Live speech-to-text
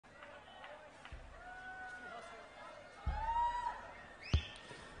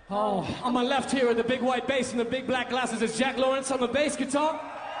Oh, on my left here are the big white bass and the big black glasses is Jack Lawrence on the bass guitar.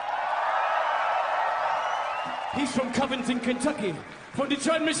 He's from Covington, Kentucky. From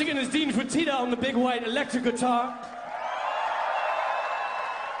Detroit, Michigan is Dean Fertitta on the big white electric guitar.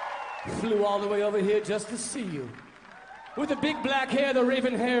 Flew all the way over here just to see you. With the big black hair, the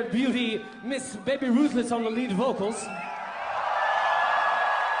raven-haired beauty, Miss Baby Ruthless on the lead vocals.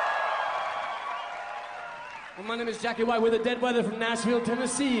 Well, my name is Jackie White with the Dead Weather from Nashville,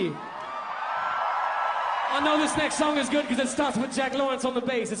 Tennessee. I know this next song is good because it starts with Jack Lawrence on the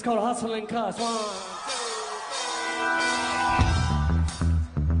bass. It's called Hustle and Cuss. 1, 2,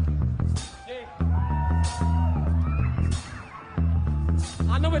 3.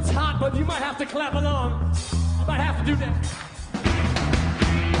 I know it's hot, but you might have to clap along. You might have to do that.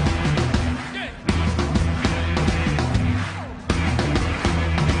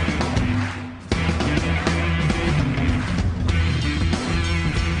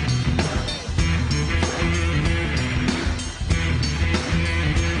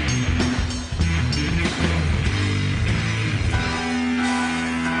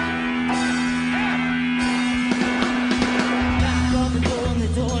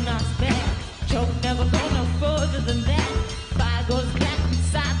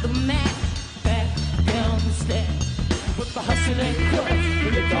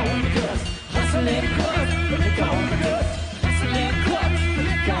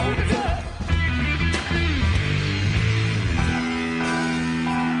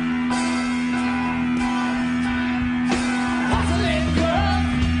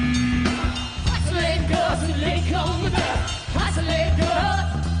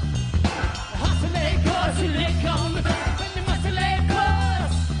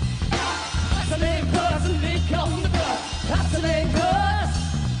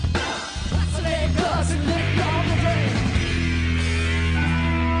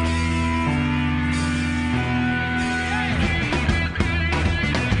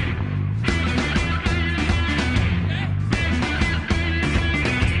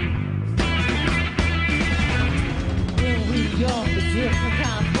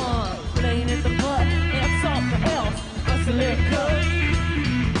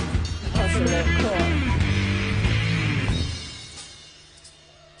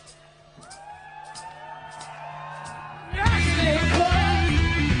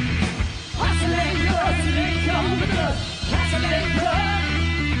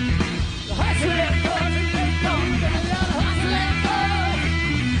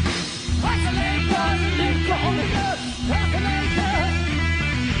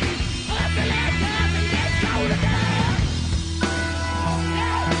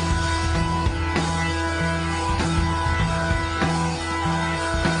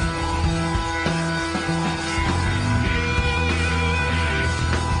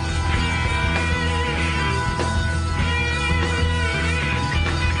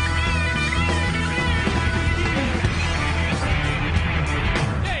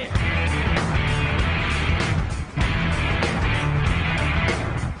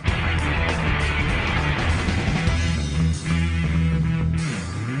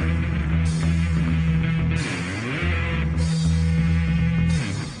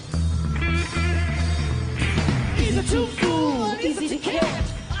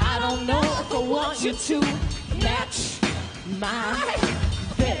 You to match my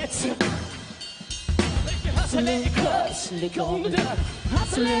bet. Hustle and cuss, lick on the dust.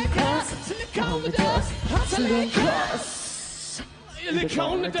 Hustle and cuss, lick on the dust. Hustle and cuss, lick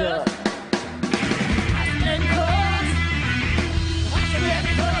on the dust. Hustle and cuss,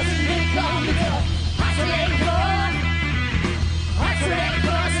 lick on the dust. Hustle and